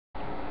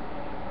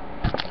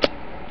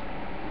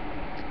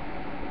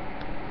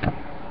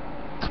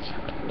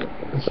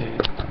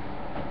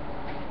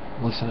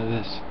listen to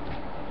this.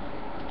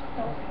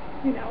 So,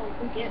 you know,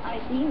 we get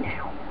ID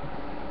now.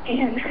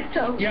 And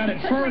so... Yeah, and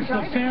at first,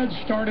 the feds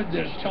started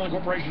this, telling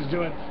corporations to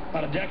do it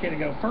about a decade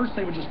ago. First,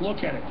 they would just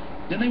look at it.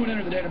 Then they would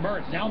enter the date of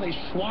birth. Now they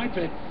swipe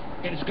it,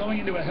 and it's going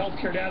into a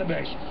healthcare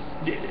database.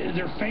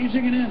 They're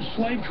phasing it in,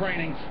 slave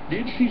training.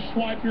 Did she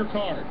swipe your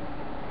card?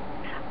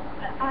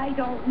 I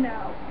don't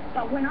know.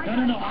 But when I...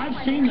 No.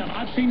 I've seen them.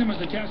 I've seen them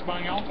as a test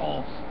buying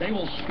alcohol. They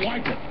will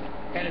swipe it,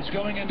 and it's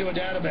going into a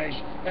database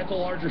at the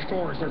larger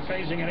stores. They're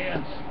phasing it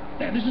in.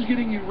 And this is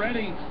getting you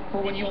ready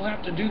for when you'll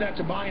have to do that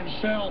to buy and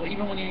sell,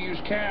 even when you use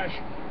cash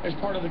as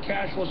part of the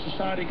cashless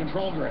society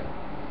control grid.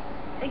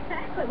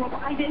 Exactly. Well,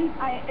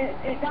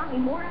 it got me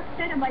more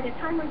upset, and by the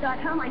time we got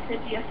home, I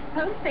said, do you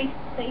suppose they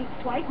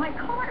swiped my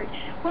card?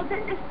 Well,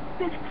 then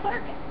this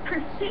clerk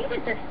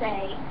proceeded to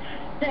say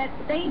that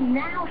they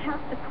now have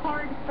the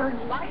card for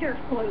lighter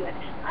fluid.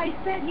 I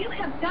said, you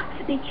have got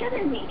to be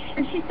kidding me.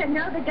 And she said,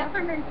 no, the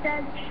government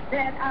says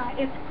that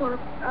it's for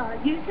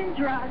using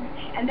drugs,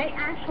 and they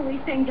actually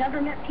send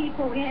government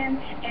people in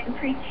and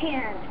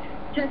pretend,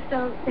 just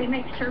so they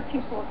make sure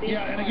people be...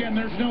 Yeah, and again,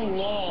 there's no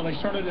law. They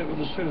started it with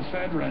the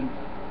pseudoephedrine,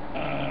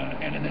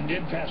 and then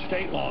did pass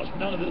state laws.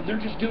 None of the, they're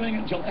just doing it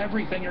until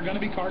everything, you're going to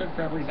be carded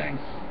for everything.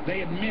 They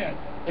admit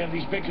they have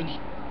these big...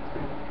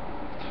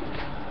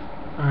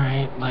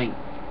 Alright, like,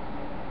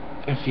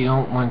 if you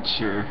don't want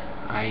your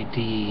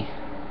ID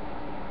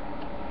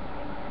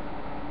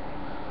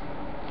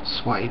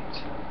swiped,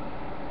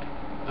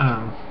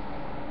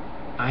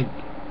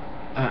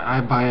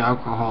 I buy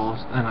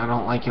alcohol, and I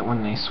don't like it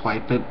when they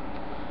swipe it.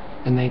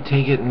 And they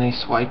take it and they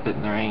swipe it,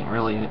 and there ain't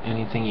really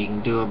anything you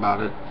can do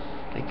about it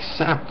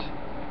except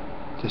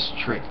this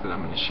trick that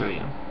I'm going to show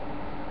you.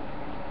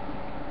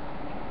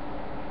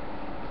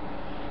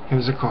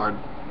 Here's a card.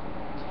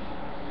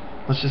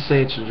 Let's just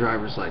say it's your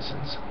driver's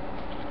license,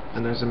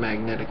 and there's a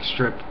magnetic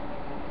strip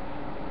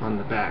on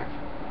the back.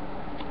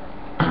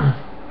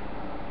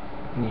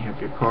 And you have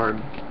your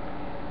card.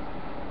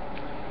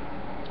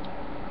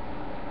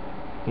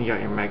 You got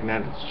your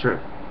magnetic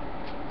strip.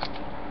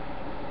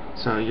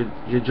 So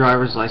your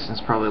driver's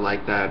license probably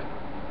like that.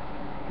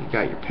 You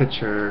got your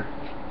picture,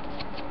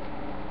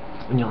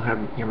 and you'll have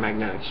your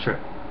magnetic strip.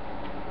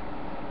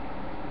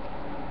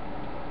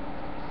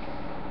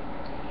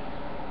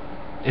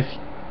 If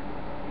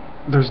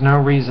there's no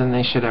reason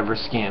they should ever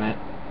scan it.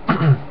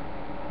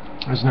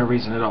 There's no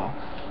reason at all.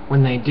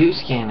 When they do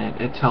scan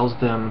it, it tells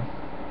them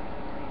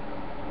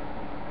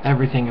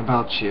everything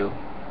about you,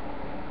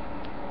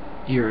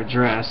 your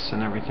address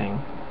and everything.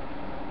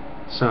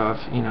 So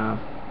if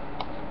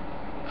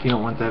you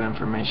don't want that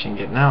information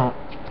getting out,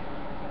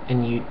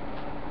 and you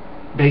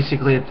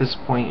basically at this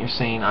point you're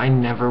saying, I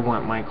never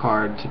want my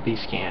card to be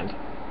scanned,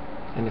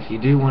 and if you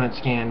do want it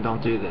scanned,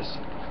 don't do this.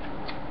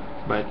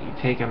 But you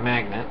take a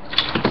magnet,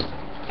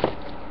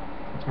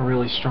 a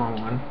really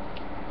strong one.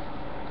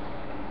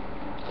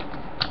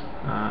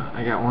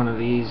 I got one of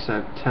these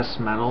that tests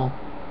metal.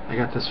 I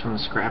got this from a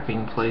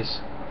scrapping place,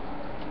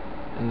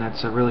 and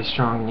that's a really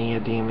strong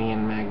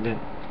neodymium magnet.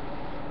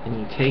 And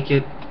you take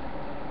it,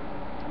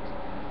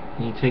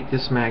 and you take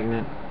this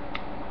magnet,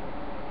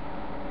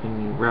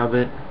 and you rub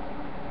it,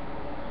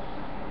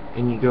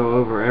 and you go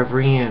over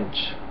every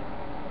inch.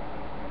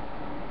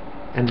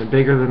 And the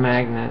bigger the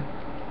magnet,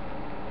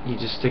 you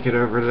just stick it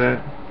over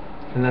that,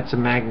 and that's a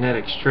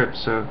magnetic strip.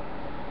 So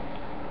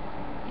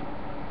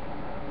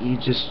you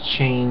just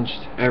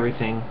changed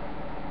everything.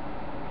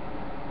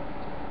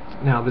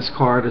 Now this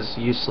card is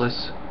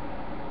useless.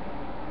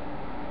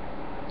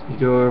 You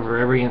go over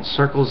every inch.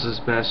 Circles is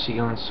best. You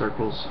go in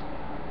circles,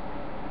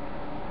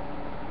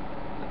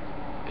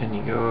 and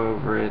you go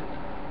over it,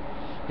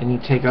 and you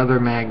take other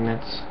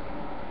magnets.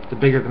 The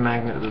bigger the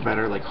magnet, the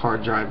better, like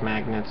hard drive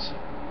magnets.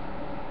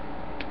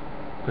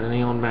 Put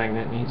any old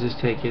magnet, and you just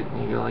take it,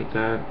 and you go like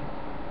that.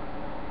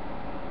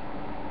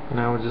 And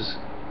I would just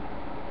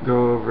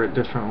go over it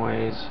different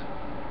ways.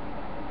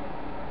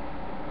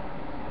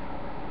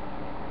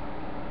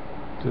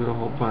 Do it a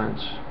whole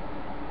bunch.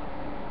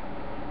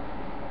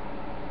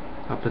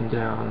 Up and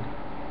down.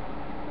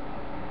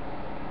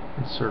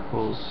 In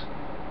circles.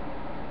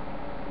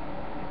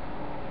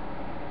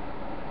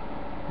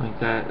 Like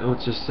that. Oh,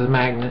 it's just a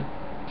magnet.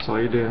 That's all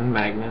you're doing,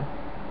 magnet.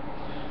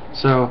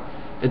 So,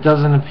 it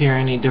doesn't appear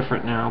any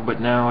different now, but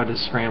now it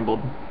is scrambled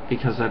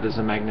because that is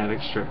a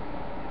magnetic strip.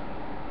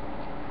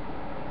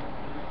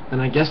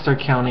 And I guess they're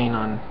counting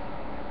on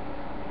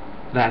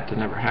that to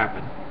never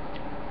happen.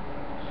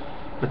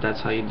 But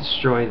that's how you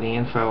destroy the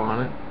info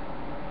on it.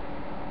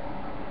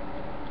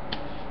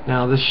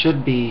 Now this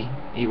should be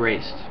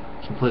erased,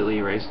 completely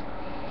erased.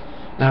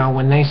 Now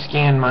when they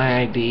scan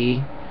my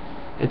ID,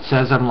 it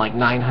says I'm like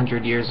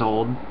 900 years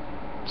old.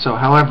 So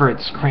however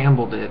it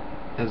scrambled it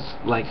is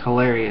like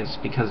hilarious,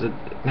 because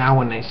now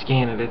when they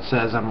scan it, it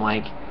says I'm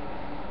like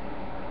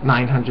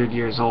 900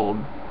 years old,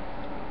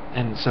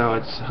 and so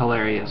it's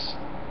hilarious.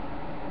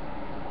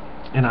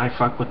 And I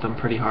fuck with them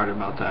pretty hard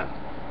about that.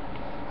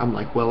 I'm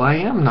like, well, I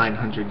am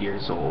 900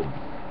 years old.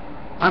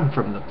 I'm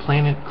from the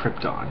planet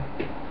Krypton.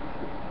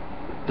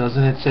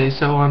 Doesn't it say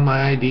so on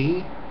my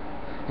ID?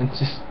 And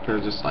they're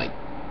just like,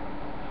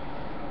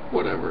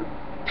 whatever.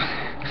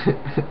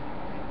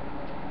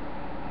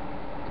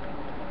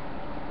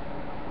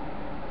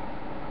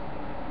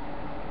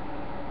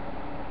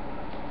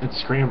 It's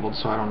scrambled,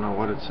 so I don't know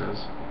what it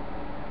says.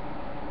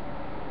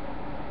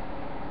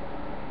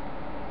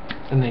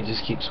 And they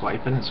just keep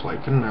swiping and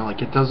swiping, and they're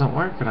like, it doesn't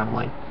work. And I'm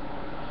like,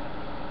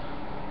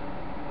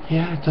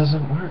 yeah, it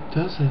doesn't work,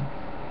 does it?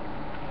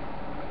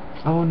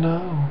 Oh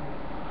no.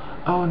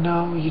 Oh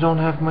no, you don't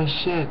have my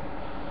shit.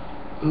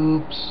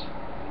 Oops.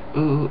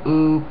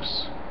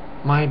 Oops.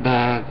 My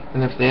bad.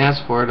 And if they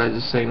ask for it, I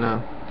just say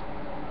no.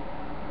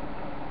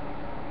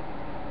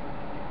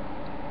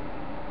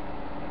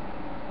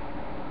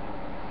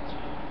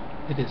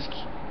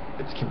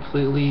 It's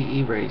completely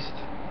erased.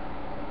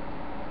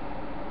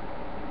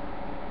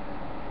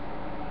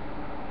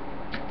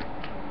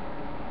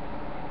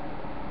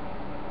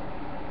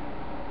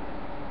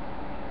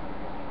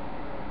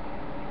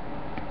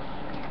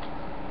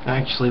 I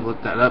actually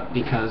looked that up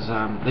because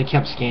they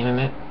kept scanning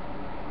it,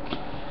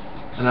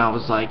 and I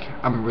was like,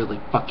 I'm really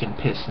fucking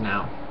pissed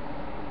now.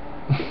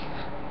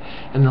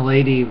 And the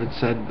lady even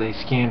said they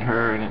scanned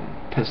her and it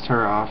pissed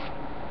her off.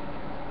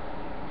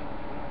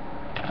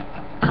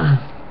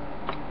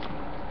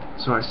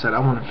 So I said, I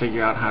want to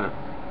figure out how to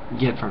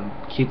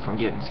keep from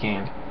getting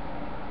scanned.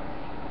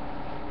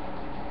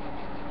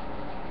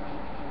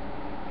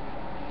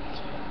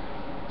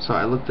 So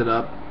I looked it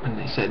up, and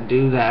they said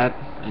do that,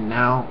 and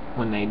now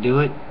when they do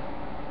it,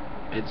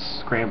 it's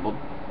scrambled,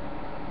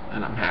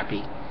 and I'm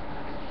happy,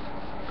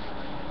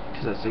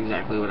 because that's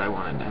exactly what I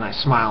wanted. And I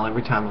smile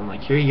every time. I'm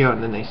like, here you go,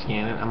 and then they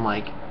scan it. I'm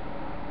like,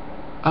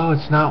 oh,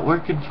 it's not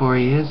working for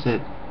you, is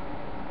it?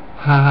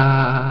 Ha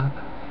ha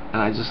ha.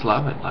 And I just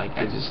love it. Like,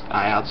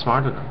 I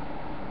outsmarted them.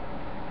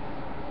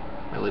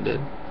 Really did.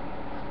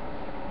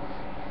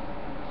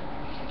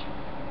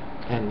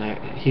 And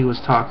he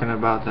was talking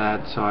about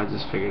that, so I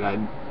just figured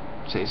I'd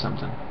say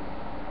something.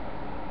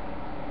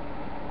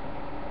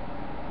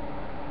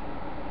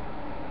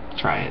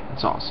 Try it.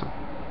 It's awesome.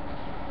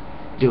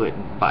 Do it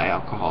and buy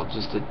alcohol.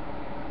 Just to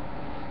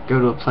go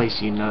to a place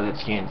you know that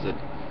scans it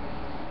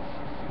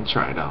and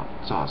try it out.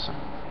 It's awesome.